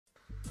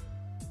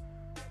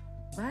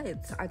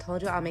What? I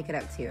told you I'll make it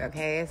up to you,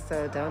 okay?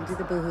 So don't do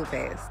the boohoo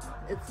face.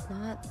 It's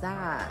not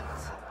that.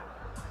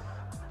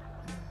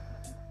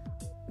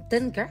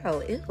 Then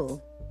girl, ew.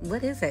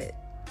 What is it?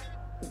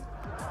 Me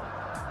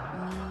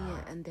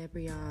and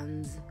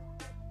Debrian's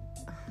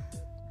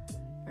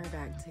are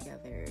back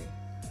together.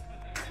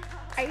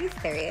 Are you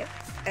serious?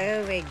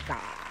 Oh my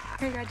god.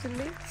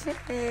 Congratulations.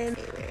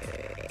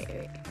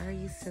 Wait. Why are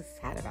you so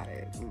sad about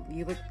it?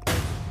 You look like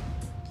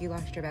you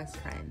lost your best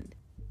friend.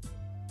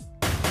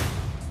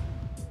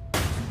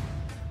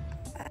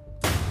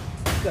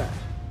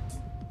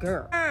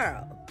 Girl.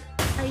 I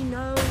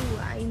know.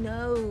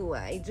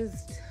 I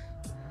just...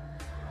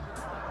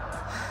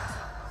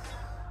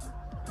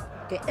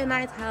 Didn't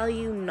I tell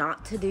you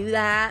not to do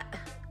that?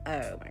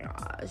 Oh my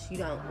gosh, you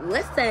don't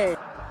listen.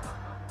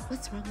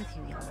 What's wrong with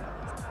you, young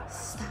girls?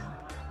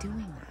 Stop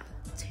doing that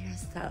to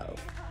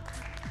yourself.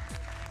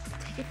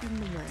 Take it from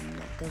the one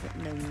that doesn't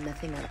know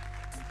nothing about it.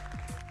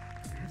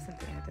 I have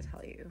something I have to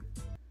tell you.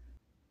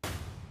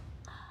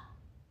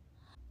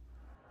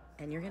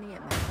 And you're gonna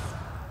get mad.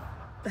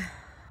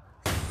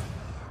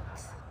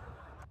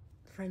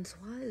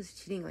 Francois is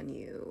cheating on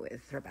you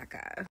with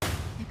Rebecca.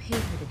 I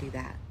paid her to do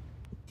that.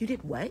 You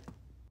did what?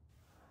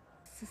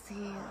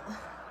 Sissy,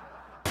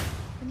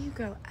 when you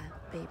grow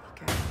up, baby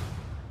girl,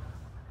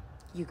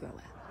 you grow up.